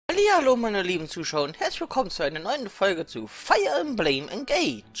Hallihallo meine lieben Zuschauer und herzlich willkommen zu einer neuen Folge zu Fire Emblem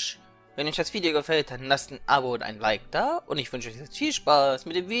Engage. Wenn euch das Video gefällt, dann lasst ein Abo und ein Like da und ich wünsche euch jetzt viel Spaß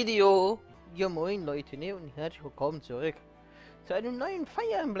mit dem Video. Ja moin Leute, ne, und herzlich willkommen zurück zu einem neuen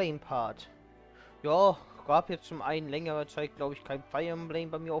Fire Emblem Part. Ja, gab jetzt zum einen längere Zeit, glaube ich, kein Fire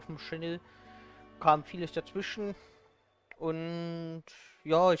Emblem bei mir auf dem Channel. Kam vieles dazwischen und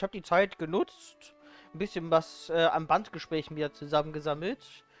ja, ich habe die Zeit genutzt, ein bisschen was an Bandgesprächen wieder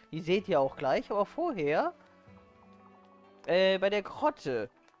zusammengesammelt. Die seht ihr auch gleich, aber vorher bei der Grotte.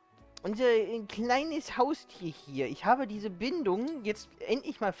 Unser kleines Haustier hier. Ich habe diese Bindung jetzt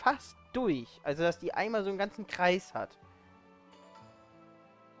endlich mal fast durch. Also, dass die einmal so einen ganzen Kreis hat.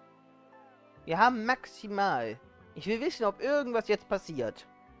 Wir haben maximal. Ich will wissen, ob irgendwas jetzt passiert.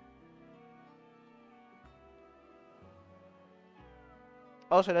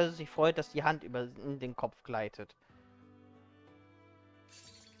 Außer, dass es sich freut, dass die Hand über den Kopf gleitet.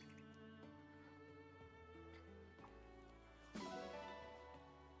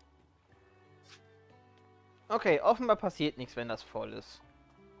 Okay, offenbar passiert nichts, wenn das voll ist.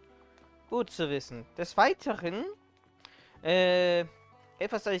 Gut zu wissen. Des Weiteren,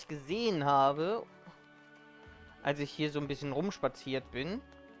 etwas, das ich gesehen habe, als ich hier so ein bisschen rumspaziert bin.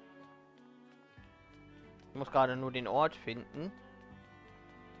 Ich muss gerade nur den Ort finden.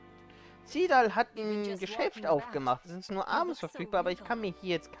 Zidal hat ein Geschäft aufgemacht. Es ist nur abends verfügbar, aber ich kann mir hier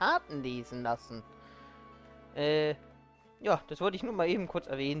jetzt Karten lesen lassen. Ja, das wollte ich nur mal eben kurz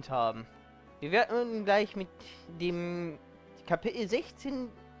erwähnt haben. Wir werden gleich mit dem Kapitel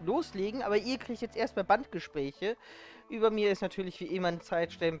 16 loslegen, aber ihr kriegt jetzt erstmal Bandgespräche. Über mir ist natürlich wie immer ein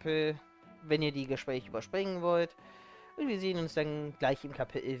Zeitstempel, wenn ihr die Gespräche überspringen wollt. Und wir sehen uns dann gleich im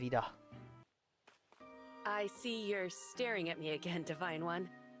Kapitel wieder. I see you're staring at me again, Divine One.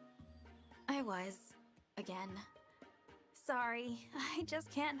 I was. Again. Sorry, I just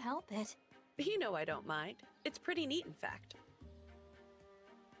can't help it. You know I don't mind. It's pretty neat, in fact.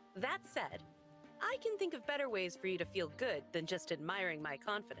 That said, I can think of better ways for you to feel good than just admiring my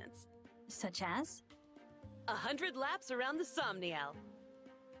confidence. Such as? 100 laps around the Somniel.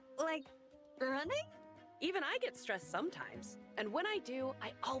 Like, running? Even I get stressed sometimes. And when I do,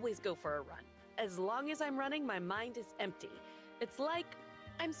 I always go for a run. As long as I'm running, my mind is empty. It's like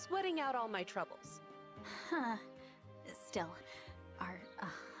I'm sweating out all my troubles. Huh. Still, are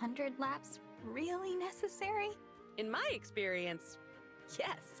 100 laps really necessary? In my experience,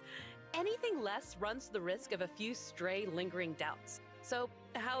 yes. Anything less runs the risk of a few stray, lingering doubts. So,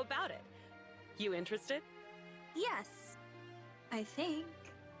 how about it? You interested? Yes. I think.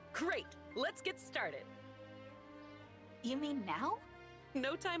 Great! Let's get started. You mean now?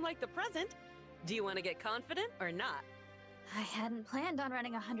 No time like the present. Do you want to get confident or not? I hadn't planned on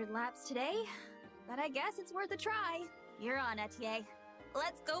running 100 laps today, but I guess it's worth a try. You're on, Etier.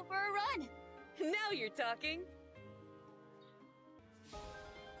 Let's go for a run! Now you're talking!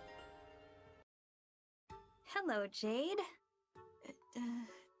 Hello, Jade.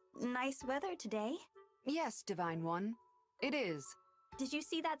 Nice weather today. Yes, Divine One. It is. Did you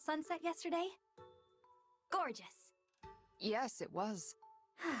see that sunset yesterday? Gorgeous. Yes, it was.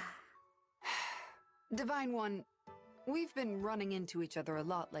 Divine One, we've been running into each other a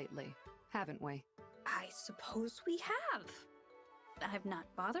lot lately, haven't we? I suppose we have. I'm not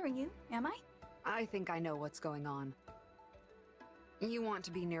bothering you, am I? I think I know what's going on. You want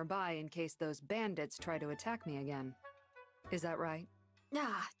to be nearby in case those bandits try to attack me again. Is that right?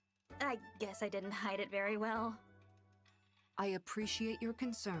 Ah, I guess I didn't hide it very well. I appreciate your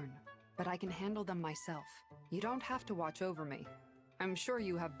concern, but I can handle them myself. You don't have to watch over me. I'm sure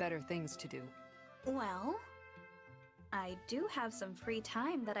you have better things to do. Well, I do have some free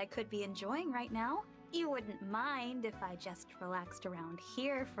time that I could be enjoying right now. You wouldn't mind if I just relaxed around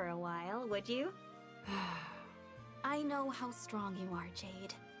here for a while, would you? I know how strong you are,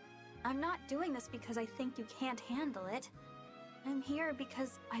 Jade. I'm not doing this because I think you can't handle it. I'm here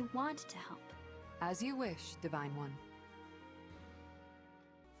because I want to help. As you wish, Divine One.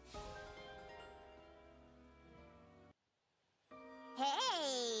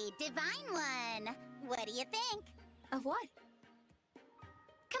 Hey, Divine One! What do you think? Of what?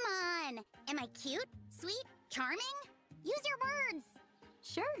 Come on! Am I cute? Sweet? Charming? Use your words!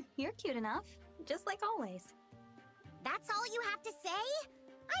 Sure, you're cute enough. Just like always. That's all you have to say?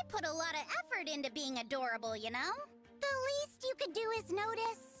 I put a lot of effort into being adorable, you know? The least you could do is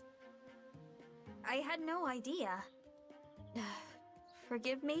notice. I had no idea.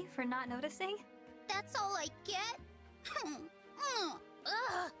 Forgive me for not noticing? That's all I get?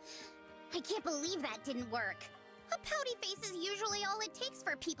 Ugh. I can't believe that didn't work. A pouty face is usually all it takes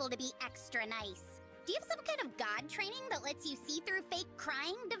for people to be extra nice. Do you have some kind of god training that lets you see through fake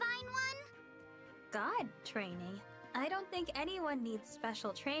crying, Divine One? God training? I don't think anyone needs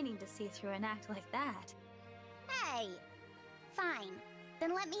special training to see through an act like that. Hey! Fine.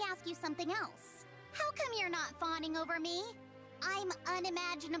 Then let me ask you something else. How come you're not fawning over me? I'm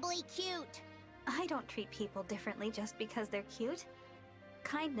unimaginably cute. I don't treat people differently just because they're cute.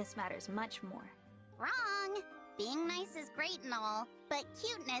 Kindness matters much more. Wrong! Being nice is great and all, but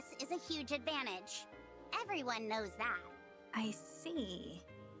cuteness is a huge advantage. Everyone knows that. I see.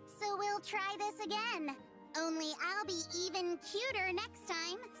 So we'll try this again. Only I'll be even cuter next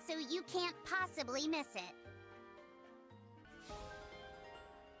time, so you can't possibly miss it.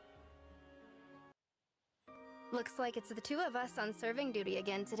 Looks like it's the two of us on serving duty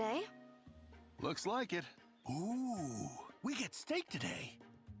again today. Looks like it. Ooh, we get steak today.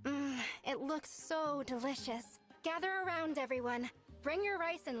 It looks so delicious. Gather around, everyone. Bring your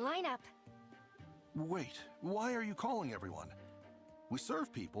rice and line up. Wait, why are you calling everyone? We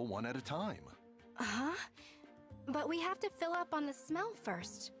serve people one at a time. Huh? But we have to fill up on the smell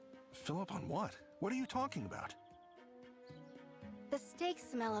first. Fill up on what? What are you talking about? The steak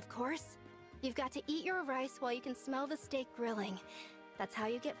smell, of course. You've got to eat your rice while you can smell the steak grilling. That's how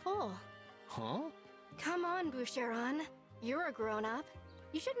you get full. Huh? Come on, Boucheron. You're a grown-up.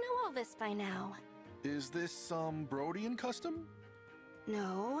 You should know all this by now. Is this some Brodian custom?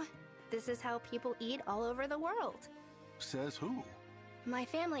 No. This is how people eat all over the world. Says who? My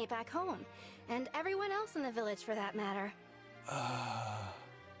family back home, and everyone else in the village for that matter.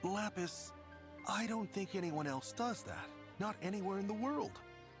 Lapis, I don't think anyone else does that. Not anywhere in the world.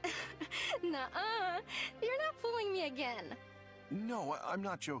 Nuh-uh. You're not fooling me again. No, I'm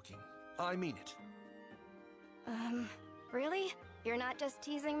not joking. I mean it. Really? You're not just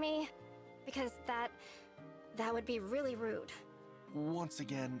teasing me? Because that would be really rude. Once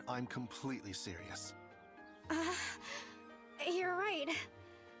again, I'm completely serious. You're right.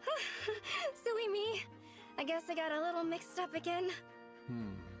 Silly me. I guess I got a little mixed up again.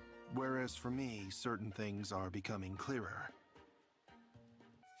 Whereas for me, certain things are becoming clearer.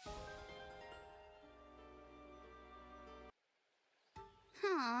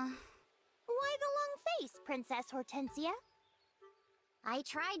 Huh. Why the long face, Princess Hortensia? I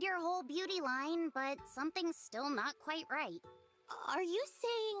tried your whole beauty line, but something's still not quite right. Are you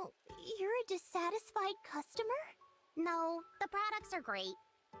saying you're a dissatisfied customer? No, the products are great.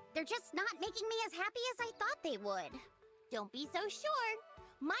 They're just not making me as happy as I thought they would. Don't be so sure.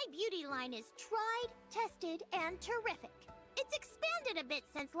 My beauty line is tried, tested, and terrific. It's expanded a bit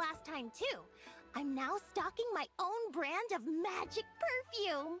since last time, too. I'm now stocking my own brand of magic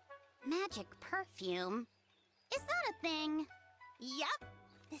perfume. Magic perfume? Is that a thing? Yup.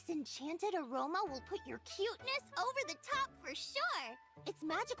 This enchanted aroma will put your cuteness over the top for sure. Its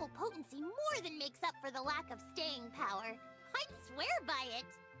magical potency more than makes up for the lack of staying power. I'd swear by it.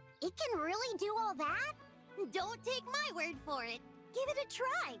 It can really do all that? Don't take my word for it. Give it a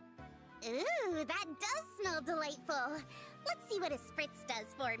try. Ooh, that does smell delightful. Let's see what a spritz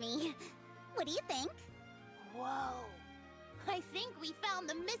does for me. What do you think? Whoa. I think we found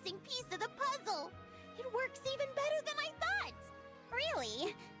the missing piece of the puzzle. It works even better than I thought.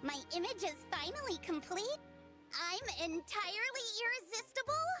 Really? My image is finally complete? I'm entirely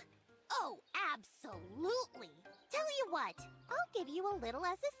irresistible? Oh, absolutely. Tell you what, I'll give you a little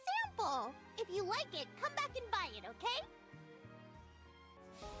as a sample. If you like it, come back and buy it, okay?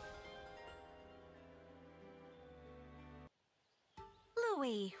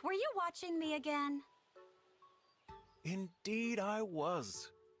 Louis, were you watching me again? Indeed I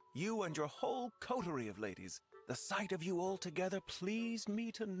was. You and your whole coterie of ladies. The sight of you all together pleased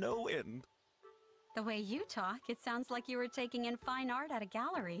me to no end. The way you talk, it sounds like you were taking in fine art at a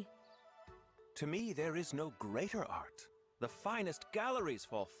gallery. To me, there is no greater art. The finest galleries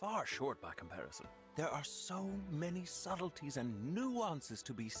fall far short by comparison. There are so many subtleties and nuances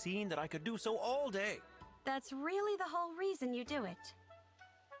to be seen that I could do so all day. That's really the whole reason you do it.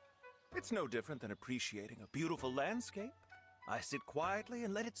 It's no different than appreciating a beautiful landscape. I sit quietly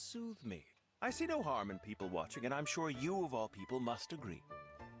and let it soothe me. I see no harm in people watching, and I'm sure you of all people must agree.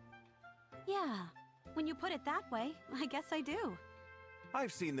 Yeah, when you put it that way, I guess I do.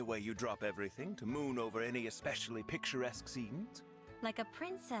 I've seen the way you drop everything to moon over any especially picturesque scenes. Like a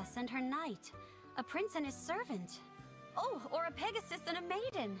princess and her knight, a prince and his servant. Oh, or a Pegasus and a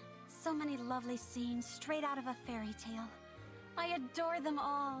maiden. So many lovely scenes straight out of a fairy tale. I adore them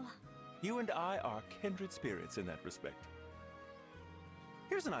all. You and I are kindred spirits in that respect.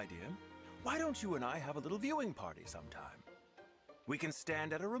 Here's an idea. Why don't you and I have a little viewing party sometime? We can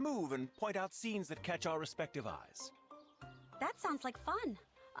stand at a remove and point out scenes that catch our respective eyes. That sounds like fun.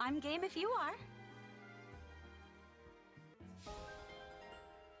 I'm game if you are.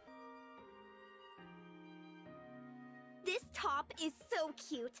 top is so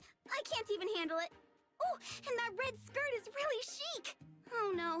cute. I can't even handle it. Oh, and that red skirt is really chic.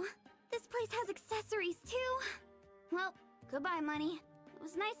 Oh no, this place has accessories too. Well, goodbye, Money. It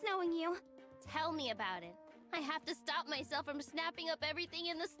was nice knowing you. Tell me about it. I have to stop myself from snapping up everything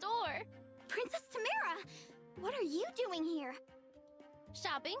in the store. Princess Tamara, what are you doing here?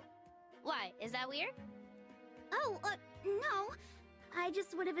 Shopping? Why, is that weird? Oh, no. I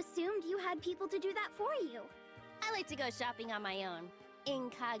just would have assumed you had people to do that for you. I like to go shopping on my own.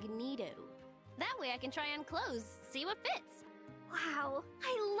 Incognito. That way I can try on clothes, see what fits. Wow,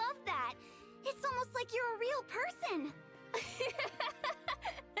 I love that. It's almost like you're a real person.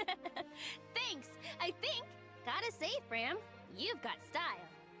 Thanks, I think. Gotta say, Fram, you've got style.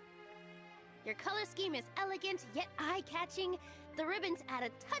 Your color scheme is elegant, yet eye-catching. The ribbons add a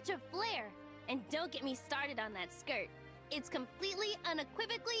touch of flair. And don't get me started on that skirt. It's completely,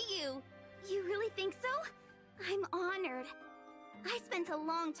 unequivocally you. You really think so? I'm honored. I spent a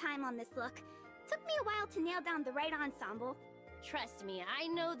long time on this look. Took me a while to nail down the right ensemble. Trust me, I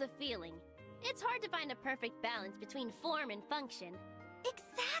know the feeling. It's hard to find a perfect balance between form and function.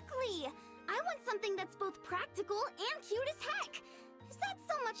 Exactly! I want something that's both practical and cute as heck. Is that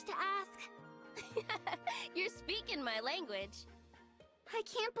so much to ask? You're speaking my language. I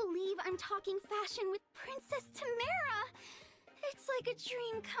can't believe I'm talking fashion with Princess Tamara. It's like a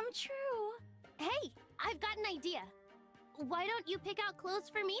dream come true. Hey, I've got an idea. Why don't you pick out clothes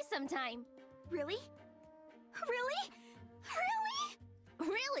for me sometime? Really? Really?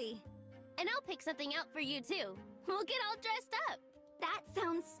 Really? Really? And I'll pick something out for you too. We'll get all dressed up. That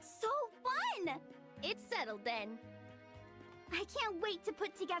sounds so fun! It's settled then. I can't wait to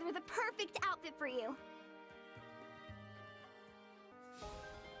put together the perfect outfit for you.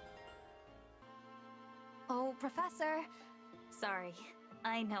 Oh, Professor. Sorry.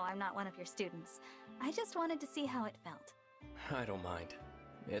 I know I'm not one of your students. I just wanted to see how it felt. I don't mind.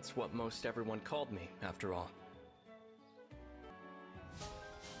 It's what most everyone called me, after all.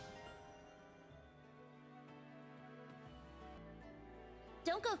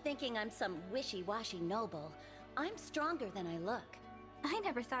 Don't go thinking I'm some wishy-washy noble. I'm stronger than I look. I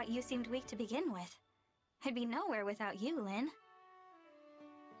never thought you seemed weak to begin with. I'd be nowhere without you, Lynn.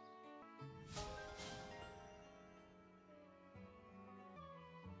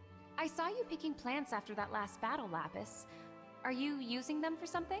 I saw you picking plants after that last battle, Lapis. Are you using them for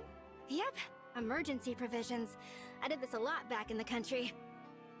something? Yep, emergency provisions. I did this a lot back in the country.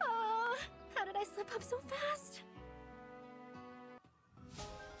 Oh, how did I slip up so fast?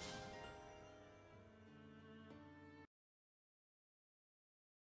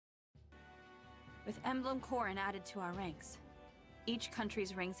 With Emblem Corrin added to our ranks, each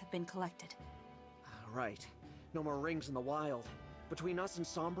country's rings have been collected. Right. No more rings in the wild. Between us and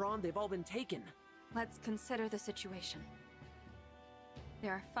Sombron, they've all been taken. Let's consider the situation.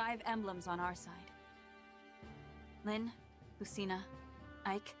 There are 5 emblems on our side. Lynn, Lucina,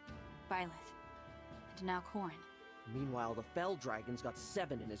 Ike, Byleth, and now Corrin. Meanwhile, the Fell Dragon's got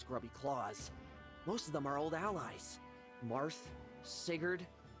 7 in his grubby claws. Most of them are old allies. Marth, Sigurd,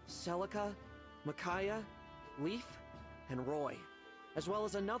 Celica, Micaiah, Leaf, and Roy. As well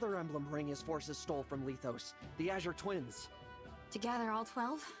as another emblem ring his forces stole from Lethos, the Azure Twins. Together, all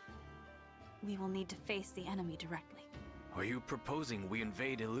 12? We will need to face the enemy directly. Are you proposing we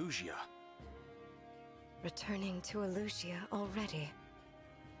invade Elusia? Returning to Elusia already?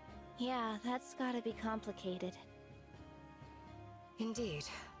 Yeah, that's gotta be complicated. Indeed.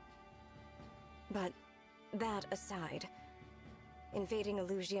 But that aside, invading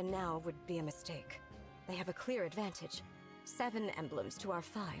Elusia now would be a mistake. They have a clear advantage. 7 emblems to our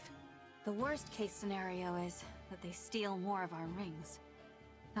 5. The worst case scenario is that they steal more of our rings.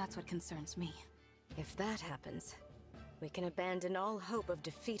 That's what concerns me. If that happens, we can abandon all hope of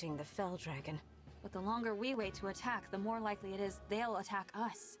defeating the Fell Dragon. But the longer we wait to attack, the more likely it is they'll attack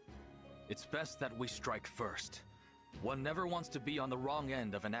us. It's best that we strike first. One never wants to be on the wrong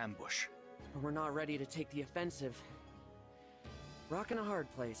end of an ambush. But we're not ready to take the offensive. Rockin' a hard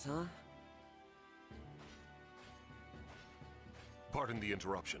place, huh? Pardon the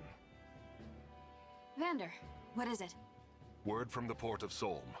interruption. Vander, what is it? Word from the port of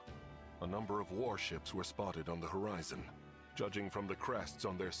Solm. A number of warships were spotted on the horizon. Judging from the crests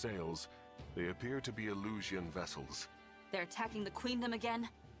on their sails, they appear to be Elusian vessels. They're attacking the Queendom again?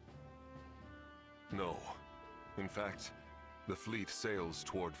 No. In fact, the fleet sails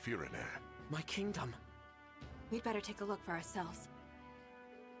toward Firene. My kingdom. We'd better take a look for ourselves.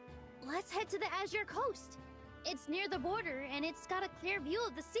 Let's head to the Azure Coast. It's near the border, and it's got a clear view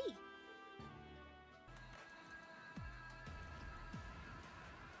of the sea.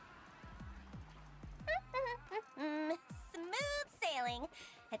 Smooth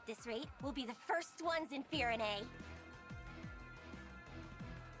this rate, we'll be the first ones in Firene.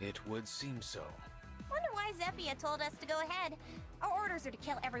 It would seem so. Wonder why Zephia told us to go ahead. Our orders are to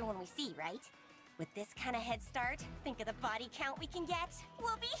kill everyone we see, right? With this kind of head start, think of the body count we can get.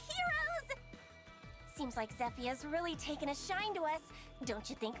 We'll be heroes! Seems like Zephia's really taken a shine to us, don't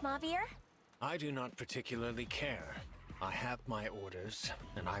you think, Mavir? I do not particularly care. I have my orders,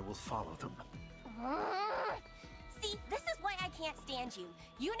 and I will follow them. See, this is why I can't stand you.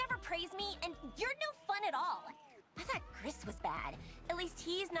 You never praise me, and you're no fun at all. I thought Chris was bad. At least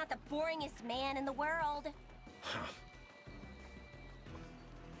he's not the boringest man in the world.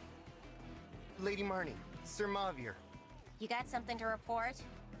 Lady Marnie, Sir Mavir. You got something to report?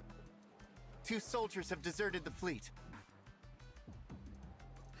 2 soldiers have deserted the fleet.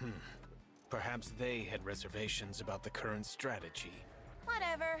 Perhaps they had reservations about the current strategy.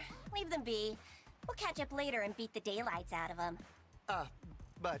 Whatever. Leave them be. We'll catch up later and beat the daylights out of them.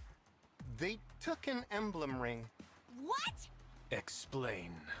 But they took an emblem ring. What?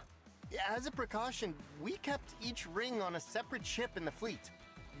 Explain. As a precaution, we kept each ring on a separate ship in the fleet.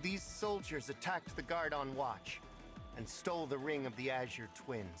 These soldiers attacked the guard on watch and stole the ring of the Azure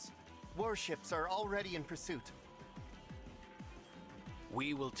Twins. Warships are already in pursuit.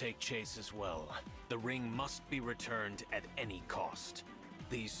 We will take chase as well. The ring must be returned at any cost.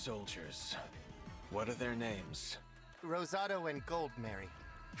 These soldiers, what are their names? Rosado and Goldmary.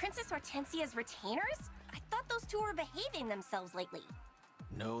 Princess Hortensia's retainers? I thought those two were behaving themselves lately.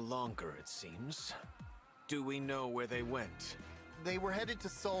 No longer, it seems. Do we know where they went? They were headed to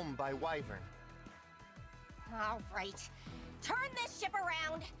Solm by Wyvern. All right. Turn this ship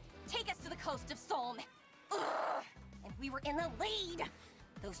around. Take us to the coast of Solm. Ugh! And we were in the lead.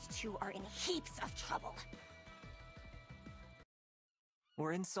 Those two are in heaps of trouble.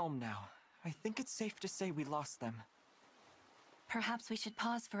 We're in Solm now. I think it's safe to say we lost them. Perhaps we should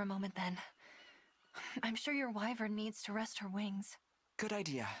pause for a moment then. I'm sure your wyvern needs to rest her wings. Good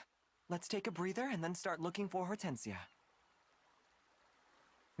idea. Let's take a breather and then start looking for Hortensia.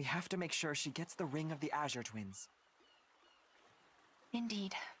 We have to make sure she gets the ring of the Azure Twins.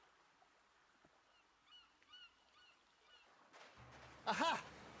 Indeed. Aha!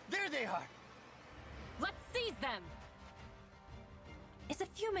 There they are! Let's seize them! Is a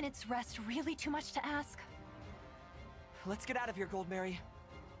few minutes rest really too much to ask? Let's get out of here, Goldmary.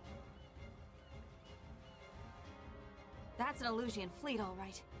 That's an Elusian fleet, all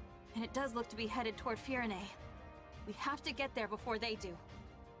right. And it does look to be headed toward Firene. We have to get there before they do.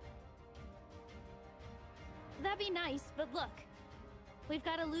 That'd be nice, but look. We've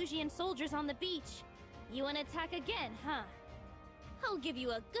got Elusian soldiers on the beach. You want to attack again, huh? I'll give you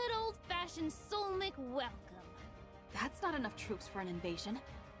a good old-fashioned Solmic welcome. That's not enough troops for an invasion.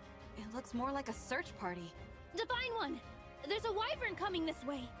 It looks more like a search party. Divine One! There's a wyvern coming this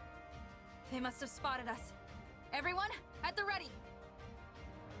way! They must have spotted us. Everyone, at the ready!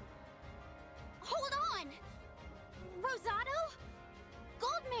 Hold on! Rosado?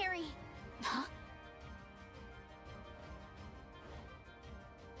 Goldmary! Huh?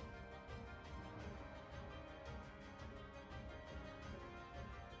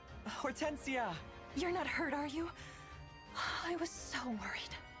 Hortensia! You're not hurt, are you? I was so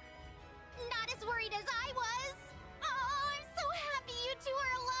worried. Not as worried as I was! Oh, I'm so happy you two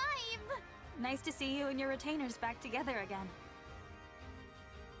are alive! Nice to see you and your retainers back together again.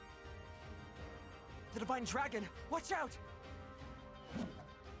 The Divine Dragon! Watch out!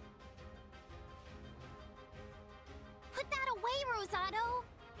 Put that away, Rosado!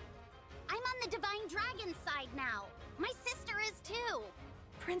 I'm on the Divine Dragon's side now. My sister is too.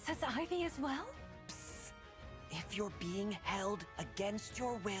 Princess Ivy as well? Psst. If you're being held against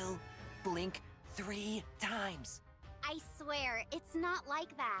your will, blink 3 times. I swear, it's not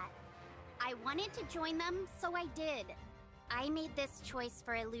like that. I wanted to join them, so I did. I made this choice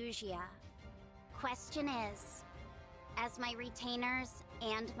for Elusia. Question is, as my retainers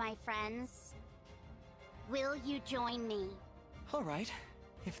and my friends, will you join me? All right.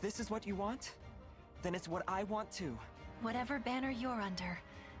 If this is what you want, then it's what I want too. Whatever banner you're under,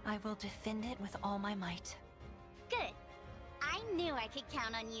 I will defend it with all my might. Good. I knew I could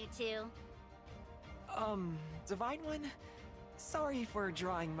count on you two. Divine One, sorry for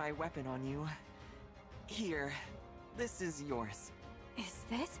drawing my weapon on you. Here, this is yours. Is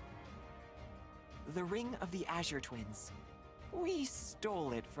this? The Ring of the Azure Twins. We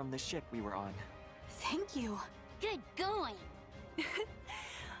stole it from the ship we were on. Thank you. Good going.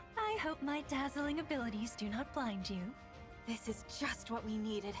 I hope my dazzling abilities do not blind you. This is just what we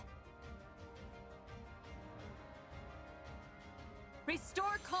needed.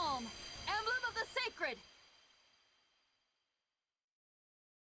 Restore calm! Emblem of the Sacred!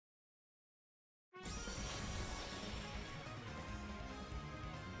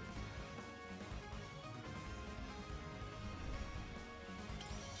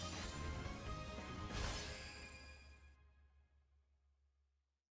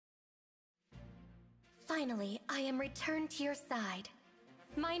 Finally, I am returned to your side.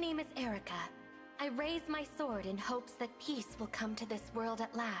 My name is Erica. I raise my sword in hopes that peace will come to this world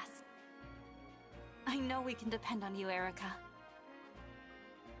at last. I know we can depend on you, Erica.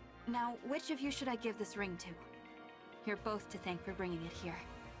 Now, which of you should I give this ring to? You're both to thank for bringing it here.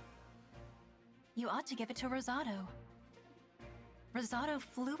 You ought to give it to Rosado. Rosado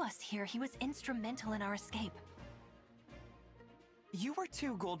flew us here. He was instrumental in our escape. You were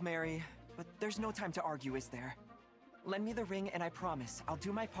too, Goldmary, but there's no time to argue, is there? Lend me the ring and I promise I'll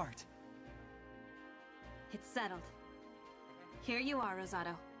do my part. It's settled. Here you are,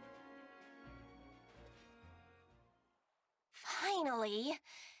 Rosado. Finally!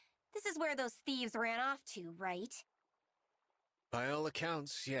 This is where those thieves ran off to, right? By all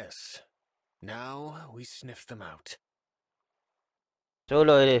accounts, yes. Now we sniff them out. So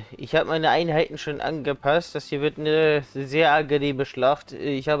Leute, ich habe meine Einheiten schon angepasst. Das hier wird eine sehr angenehme Schlacht.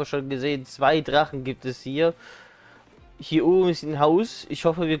 Ich habe schon gesehen, 2 Drachen gibt es hier. Hier oben ist ein Haus. Ich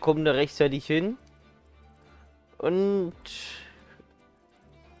hoffe, wir kommen da rechtzeitig hin. Und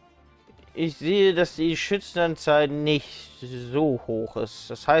ich sehe, dass die Schützenanzahl nicht so hoch ist.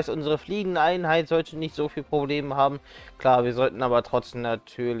 Das heißt, unsere fliegende Einheit sollte nicht so viel Probleme haben. Klar, wir sollten aber trotzdem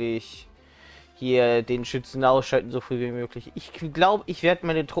natürlich hier den Schützen ausschalten, so früh wie möglich. Ich glaube, ich werde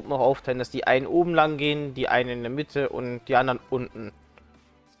meine Truppen auch aufteilen, dass die einen oben lang gehen, die einen in der Mitte und die anderen unten.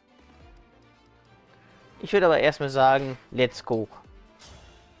 Ich würde aber erstmal sagen, let's go.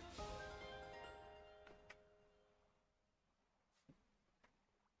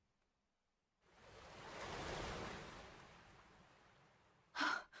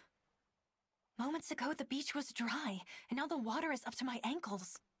 Moments ago, the beach was dry, and now the water is up to my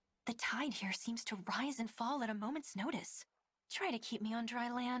ankles. The tide here seems to rise and fall at a moment's notice. Try to keep me on dry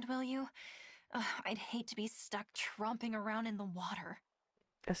land, will you? I'd hate to be stuck tromping around in the water.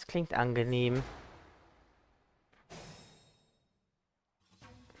 Das klingt angenehm.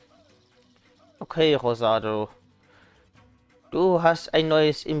 Okay, Rosado. Du hast ein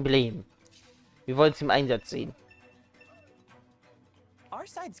neues Emblem. Wir wollen es im Einsatz sehen. Our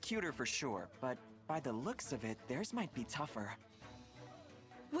side's cuter for sure, but by the looks of it, theirs might be tougher.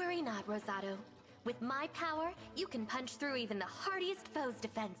 Worry not, Rosado. With my power, you can punch through even the hardiest foe's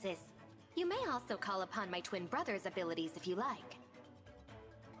defenses. You may also call upon my twin brother's abilities if you like.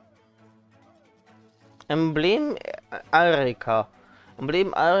 Emblem Erica.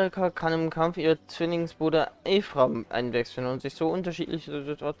 Emblem Erica kann im Kampf ihr Zwillingsbruder Ephraim einwechseln und sich so unterschiedliche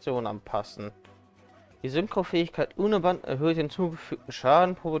Situationen anpassen. Die Synchrofähigkeit ohne Band erhöht den zugefügten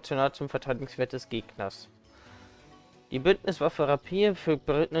Schaden proportional zum Verteidigungswert des Gegners. Die Bündniswaffe Rapier für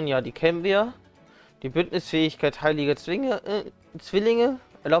Berittenen, ja, die kennen wir. Die Bündnisfähigkeit Heilige Zwillinge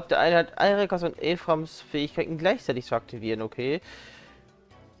erlaubt der Einheit Ericas und Ephraims Fähigkeiten gleichzeitig zu aktivieren, okay.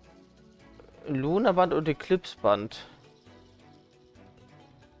 Lunaband und Eclipseband.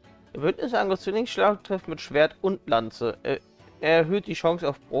 Der Bündnisangriff Zwillingsschlag trifft mit Schwert und Lanze. Er erhöht die Chance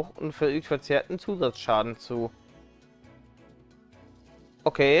auf Bruch und verübt verzerrten Zusatzschaden zu.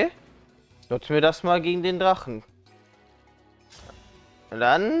 Okay. Nutzen wir das mal gegen den Drachen.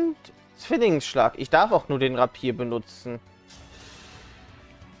 Dann Zwillingsschlag. Ich darf auch nur den Rapier benutzen.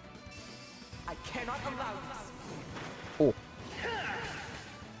 Oh.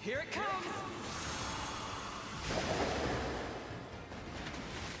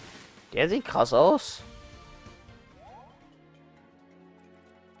 Der sieht krass aus.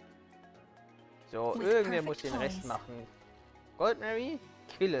 So, irgendwer muss den Rest machen. Goldmary,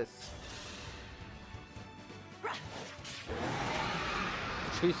 kill es.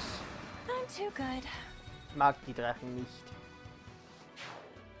 Tschüss. I'm too good. Ich mag die Drachen nicht.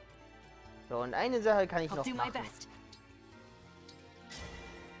 So, und eine Sache kann ich noch machen.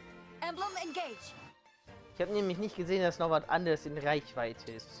 Emblem Engage. Ich habe nämlich nicht gesehen, dass noch was anderes in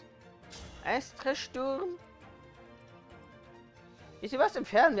Reichweite ist. Astra-Sturm? Wisst ihr was?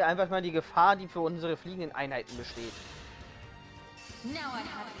 Entfernen wir einfach mal die Gefahr, die für unsere fliegenden Einheiten besteht. Now I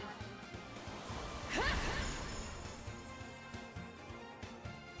have you.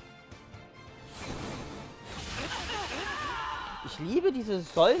 Ich liebe diese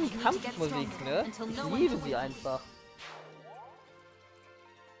Säulen-Kampfmusik, ne? Ich liebe sie einfach.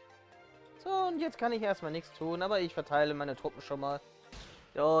 So, und jetzt kann ich erstmal nichts tun, aber ich verteile meine Truppen schon mal.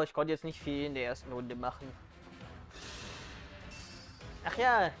 So, ich konnte jetzt nicht viel in der ersten Runde machen. Ach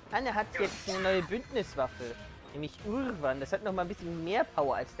ja, Anne hat jetzt eine neue Bündniswaffe. Nämlich Urwan. Das hat noch mal ein bisschen mehr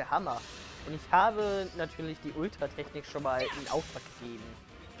Power als der Hammer. Und ich habe natürlich die Ultratechnik schon mal in Auftrag gegeben.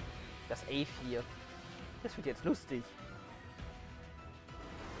 Das A4. Das wird jetzt lustig.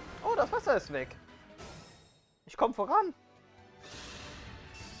 Oh, das Wasser ist weg. Ich komme voran.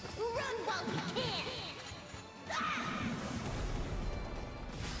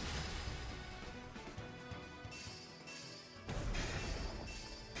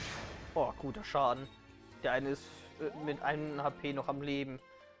 Oh, guter Schaden. Der eine ist mit einem HP noch am Leben.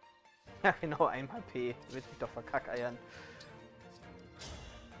 Ja, genau, einem HP. Du willst mich doch verkackeiern.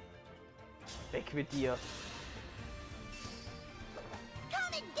 Weg mit dir.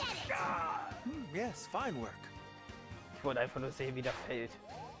 Yes, fine work. Ich wollte einfach nur sehen, wie der fällt.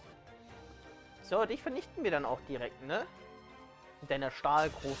 So, dich vernichten wir dann auch direkt, ne? Mit deiner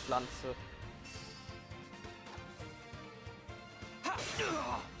Stahlgroßlanze.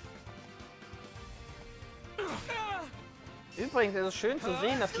 Übrigens ist es schön zu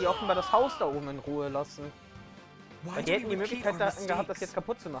sehen, dass die offenbar das Haus da oben in Ruhe lassen. Weil die hätten die Möglichkeit gehabt, das jetzt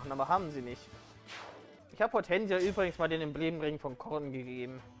kaputt zu machen, aber haben sie nicht. Ich habe Hortensia übrigens mal den Emblemring von Korn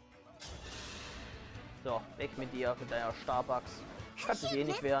gegeben. So, weg mit dir, mit deiner Starbucks. Kann sich eh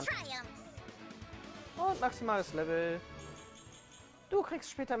nicht wehren. Und maximales Level. Du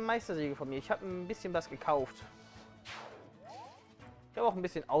kriegst später einen Meistersiegel von mir. Ich habe ein bisschen was gekauft. Ich habe auch ein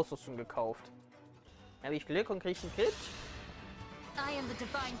bisschen Ausrüstung gekauft. Habe ich Glück und kriege einen Crit?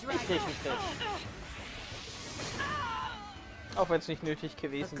 Ich kriege einen Crit. Auch wenn es nicht nötig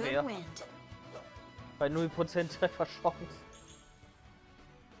gewesen wäre. Bei 0% Trefferchance.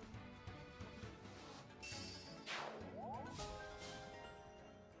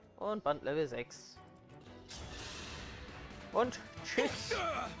 Und Band Level 6. Und tschüss.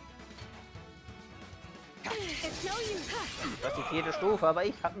 Das ist die 4. Stufe, aber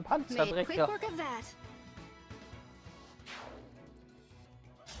ich habe einen Panzerbrecher.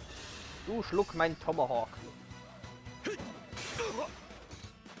 Du schluck meinen Tomahawk.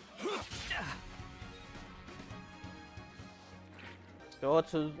 Ja,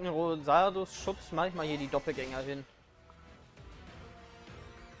 zu Rosados Schutz mache ich mal hier die Doppelgänger hin.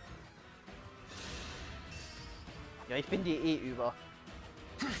 Ja, ich bin die eh über.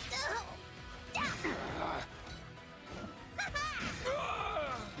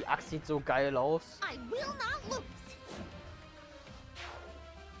 Die Axt sieht so geil aus.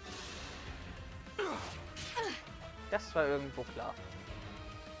 Das war irgendwo klar.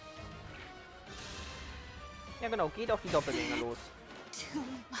 Ja genau, geht auf die Doppelgänger los.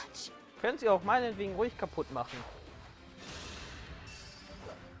 Können sie auch meinetwegen ruhig kaputt machen.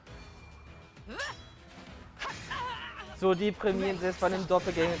 So deprimierend, selbst bei einem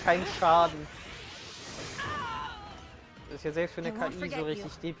Doppelgänger kein Schaden. Das ist ja selbst für eine KI so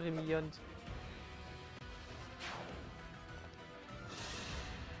richtig deprimierend.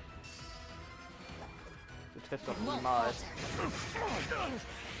 Du triffst doch niemals.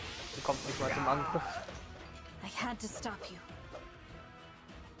 Du kommst nicht mal zum Angriff. I had to stop you.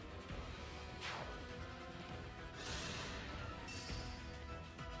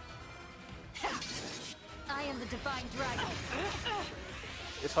 I am the divine dragon.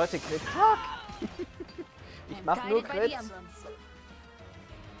 Ist heute Crit-Tag? Ich mach nur Crits.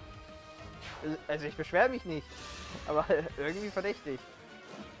 Also ich beschwere mich nicht. Aber irgendwie verdächtig.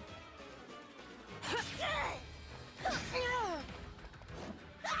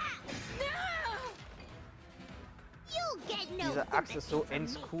 Diese Axt ist so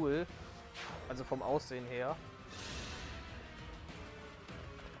cool. Also vom Aussehen her.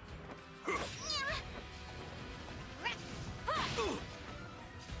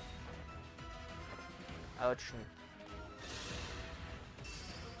 Autschen.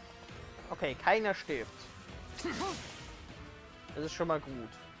 Okay, keiner stirbt. Das ist schon mal gut.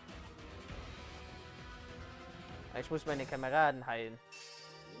 Ich muss meine Kameraden heilen.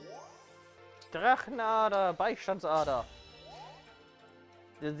 Drachenader, Beischandsader.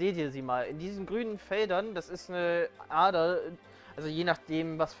 Dann seht ihr sie mal. In diesen grünen Feldern, das ist eine Ader, also je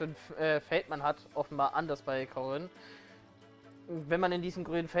nachdem, was für ein Feld man hat, offenbar anders bei Corin. Wenn man in diesen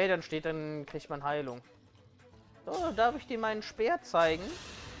grünen Feldern steht, dann kriegt man Heilung. So, darf ich dir meinen Speer zeigen?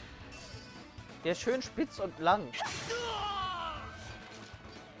 Der ist schön spitz und lang.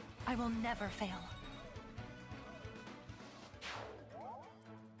 I will never fail.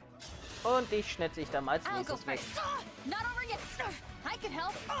 Und dich schnetze ich dann als nächstes weg.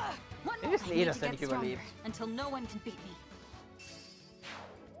 Wir wissen eh, dass er nicht überlebt.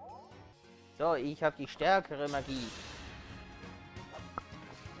 So, ich habe die stärkere Magie.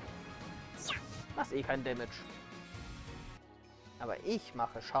 Machst eh kein Damage. Aber ich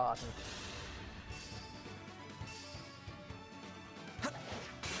mache Schaden.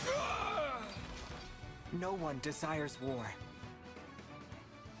 No one desires war.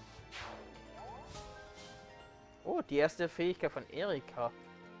 Oh, die erste Fähigkeit von Erika.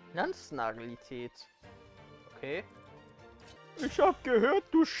 Finanznagilität. Okay. Ich hab gehört,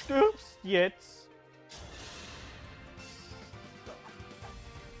 du stirbst jetzt.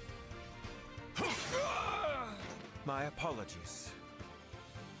 My apologies.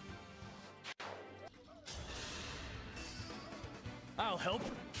 I'll help.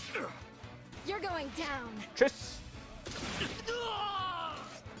 You're going down. Tschüss.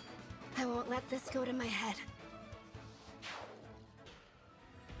 I won't let this go to my head.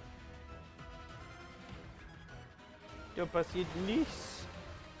 Da passiert nichts.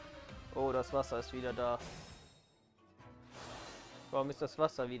 Oh, das Wasser ist wieder da. Warum ist das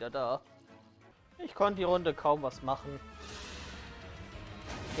Wasser wieder da? Ich konnte die Runde kaum was machen.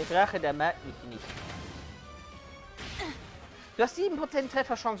 Der Drache, der merkt mich nicht. Du hast 7%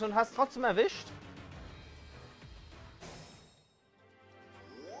 Trefferchance und hast trotzdem erwischt.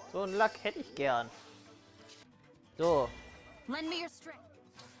 So einen Lack hätte ich gern. So. Lend me your strength.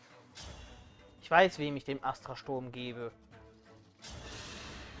 Ich weiß, wem ich den Astra-Sturm gebe.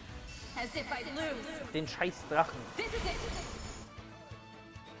 As if I'd lose. Den scheiß Drachen. This is it.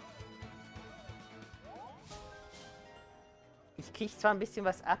 Ich krieg zwar ein bisschen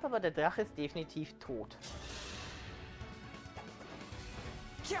was ab, aber der Drache ist definitiv tot.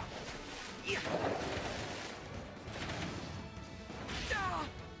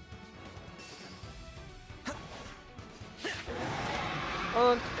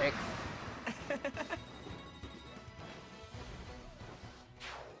 Und weg.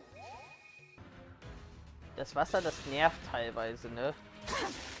 Das Wasser, das nervt teilweise, ne?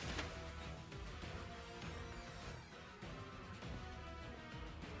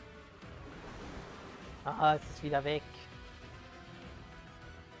 Ah, es ist wieder weg.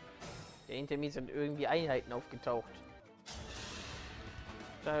 Ja, hinter mir sind irgendwie Einheiten aufgetaucht.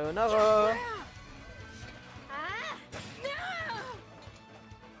 Sayonara.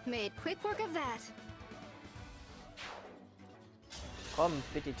 Made quick work of that. Komm,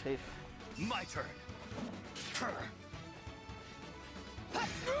 bitte triff. My turn.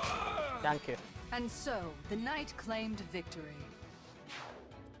 Danke. And so, the knight claimed victory.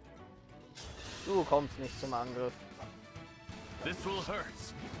 Du kommst nicht zum Angriff. This will hurt.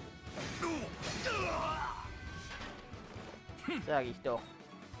 Sag ich doch.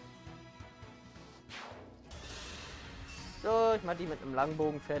 So, ich mach die mit einem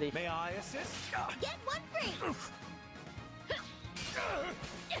Langbogen fertig. May I assist? Get one free.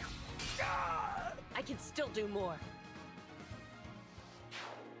 I can still do more.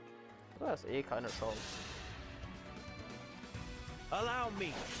 Du hast eh keine Chance. Allow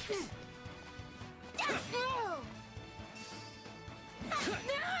me.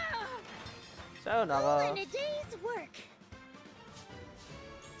 Sayonara. All in a day's work.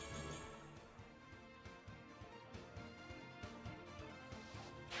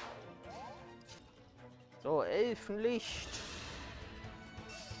 So, Elfenlicht.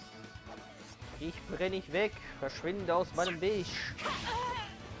 Ich brenne nicht weg. Verschwinde aus meinem Weg.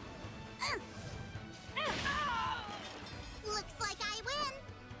 Looks like I win.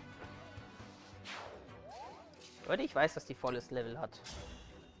 Leute, ich weiß, dass die volles Level hat.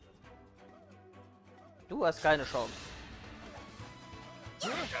 Du hast keine Chance.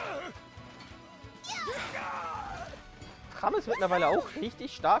 Tram ist mittlerweile auch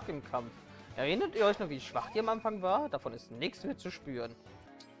richtig stark im Kampf. Erinnert ihr euch noch, wie schwach die am Anfang war? Davon ist nichts mehr zu spüren.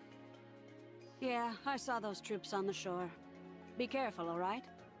 Yeah, I saw those troops on the shore. Be careful, all right?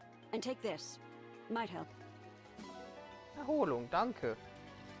 And take this. Might help. Erholung, danke.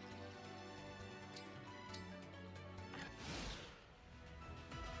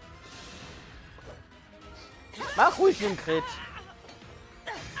 Mach ruhig einen Crit.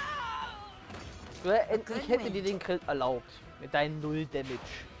 Ich hätte dir den Crit erlaubt. Mit deinen 0 Damage.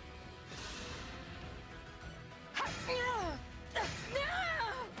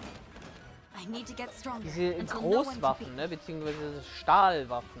 Diese Großwaffen, ne, beziehungsweise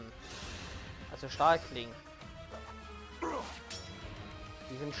Stahlwaffen. Also Stahlklingen.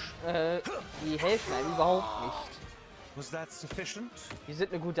 Die helfen einem überhaupt nicht. Was that sufficient? Die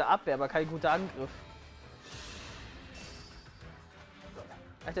sind eine gute Abwehr, aber kein guter Angriff.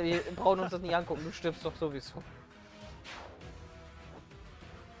 Alter, wir brauchen uns das nicht angucken, du stirbst doch sowieso.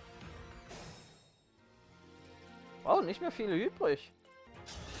 Wow, nicht mehr viele übrig.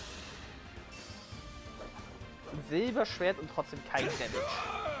 Ein Silberschwert und trotzdem kein Damage.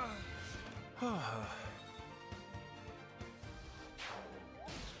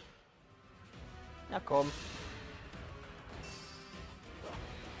 Na komm.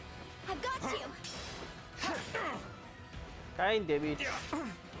 Kein Damage.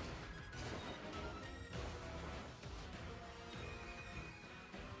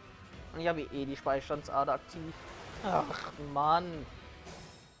 Und ich habe eh die Speicherstandsader aktiv. Ach Mann.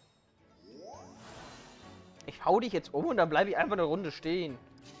 Ich hau dich jetzt um und dann bleibe ich einfach eine Runde stehen.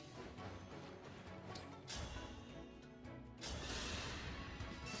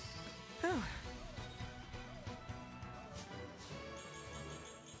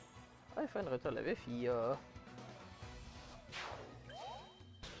 für ein Ritter Level 4.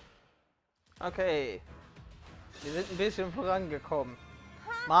 Okay. Wir sind ein bisschen vorangekommen.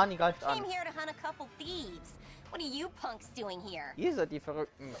 Mani greift an. Came here to hunt a couple thieves. What are you punks doing here? Ihr seid die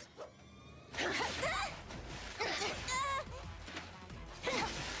Verrückten.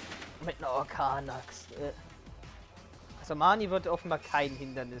 Mit einer Orkanaxt. Also Mani wird offenbar kein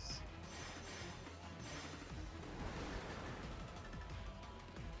Hindernis.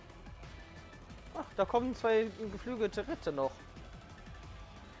 Ach, da kommen zwei geflügelte Ritter noch.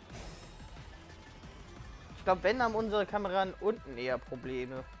 Ich glaube, wenn, haben unsere Kameraden unten eher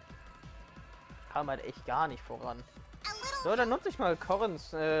Probleme. Kam halt echt gar nicht voran. So, dann nutze ich mal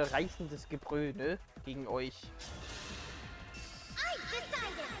Corrins reißendes Gebrüll, ne? Gegen euch.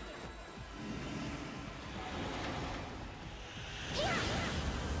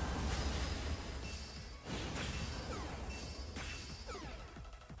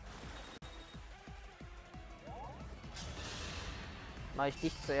 Mach ich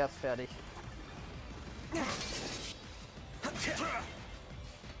dich zuerst fertig.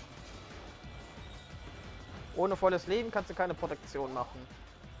 Ohne volles Leben kannst du keine Protektion machen.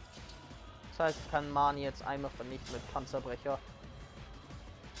 Das heißt, ich kann Mani jetzt einmal vernichten mit Panzerbrecher.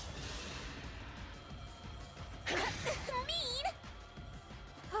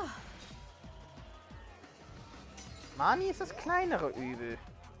 Mani ist das kleinere Übel.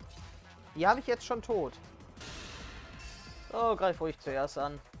 Die habe ich jetzt schon tot. So, greif ruhig zuerst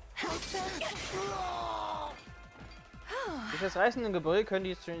an. Durch das reißende Gebrüll können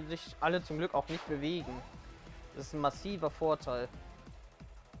die sich alle zum Glück auch nicht bewegen. Das ist ein massiver Vorteil.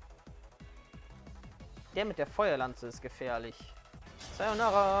 Der mit der Feuerlanze ist gefährlich.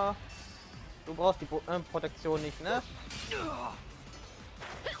 Sayonara! Du brauchst die Protektion nicht, ne?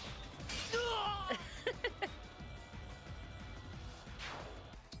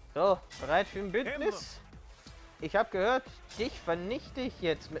 So, bereit für ein Bündnis? Ich habe gehört, dich vernichte ich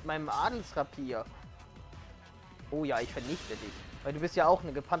jetzt mit meinem Adelsrapier. Oh ja, ich vernichte dich. Weil du bist ja auch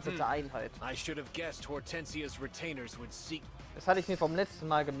eine gepanzerte Einheit. Das hatte ich mir vom letzten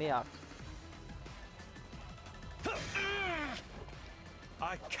Mal gemerkt.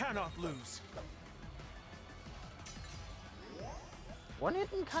 I cannot lose.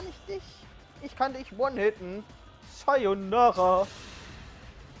 One-hitten kann ich dich? Ich kann dich one-hitten. Sayonara.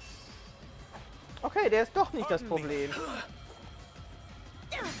 Okay, der ist doch nicht das Problem.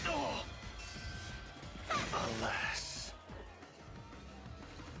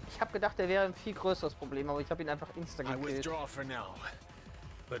 Ich habe gedacht, der wäre ein viel größeres Problem, aber ich habe ihn einfach instant gekillt.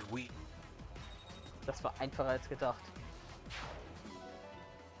 Das war einfacher als gedacht.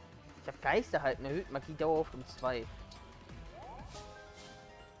 Ich habe Geister halten, erhöht Magiedauer auf um 2.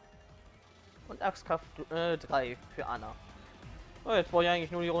 Und Axtkraft 3 für Anna. Oh, jetzt brauche ich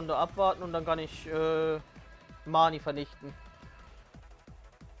eigentlich nur die Runde abwarten und dann kann ich Mani vernichten.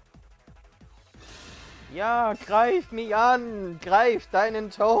 Ja, greif mich an! Greif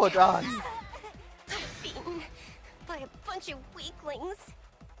deinen Tod an!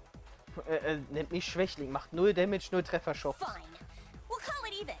 Nennt mich Schwächling, macht 0 Damage, 0 Trefferschuss. We'll call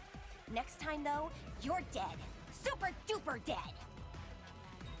it even. Next time though, you're dead. Super duper dead.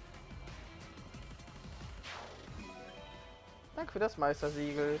 Danke für das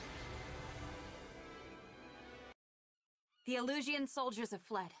Meistersiegel. The Illusian soldiers have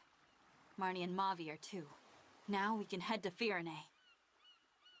fled. Marnie and Mavi are too. Now we can head to Firene.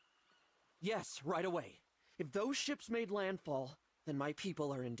 Yes, right away. If those ships made landfall, then my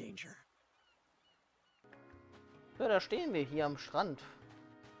people are in danger. So, da stehen wir hier am Strand.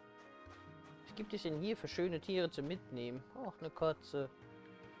 Was gibt es denn hier für schöne Tiere zum Mitnehmen? Auch eine Katze.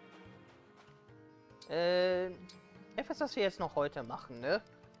 Etwas, was wir jetzt noch heute machen, ne?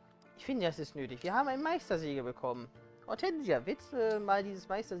 Ich finde, das ist nötig. Wir haben ein Meistersiegel bekommen. Hortensia, willst du mal dieses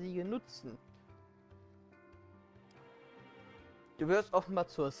Meistersiegel nutzen? Du wirst offenbar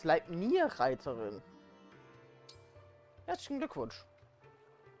zur Sleipnir-Reiterin. Herzlichen Glückwunsch.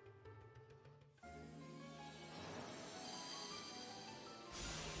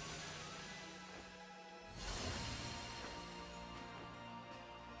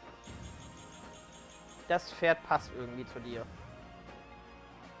 Das Pferd passt irgendwie zu dir.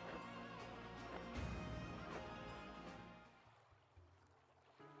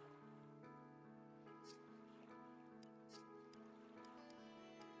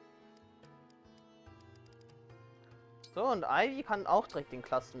 So, und Ivy kann auch direkt den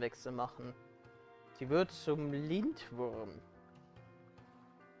Klassenwechsel machen. Sie wird zum Lindwurm.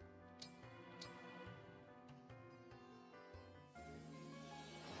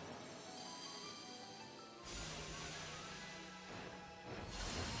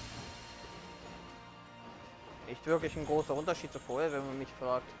 Nicht wirklich ein großer Unterschied zu vorher, wenn man mich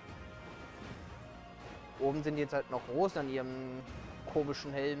fragt. Oben sind jetzt halt noch Rosen an ihrem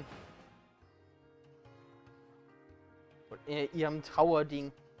komischen Helm. Und ihrem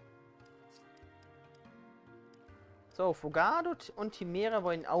Trauerding. So, Fugado und Chimera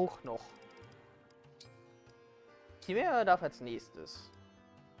wollen auch noch. Chimera darf als nächstes.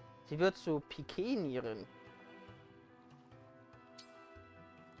 Sie wird zu Pikenierin.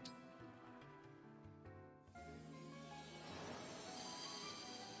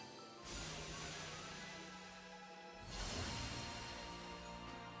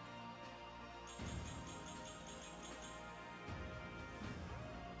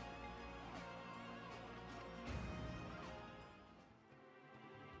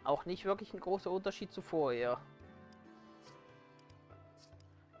 Auch nicht wirklich ein großer Unterschied zu vorher.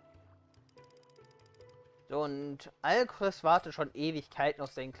 So, und Alcres wartet schon Ewigkeiten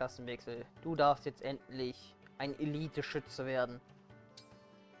auf seinen Klassenwechsel. Du darfst jetzt endlich ein Elite-Schütze werden.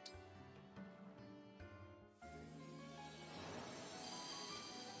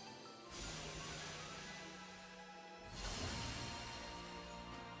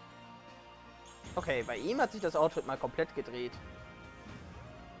 Okay, bei ihm hat sich das Outfit mal komplett gedreht.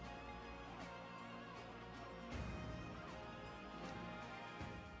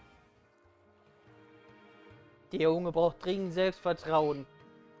 Der Junge braucht dringend Selbstvertrauen.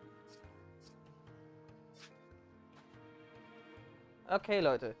 Okay,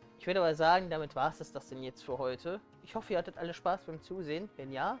 Leute. Ich würde aber sagen, damit war es das denn jetzt für heute. Ich hoffe, ihr hattet alle Spaß beim Zusehen.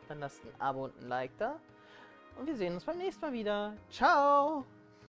 Wenn ja, dann lasst ein Abo und ein Like da. Und wir sehen uns beim nächsten Mal wieder. Ciao!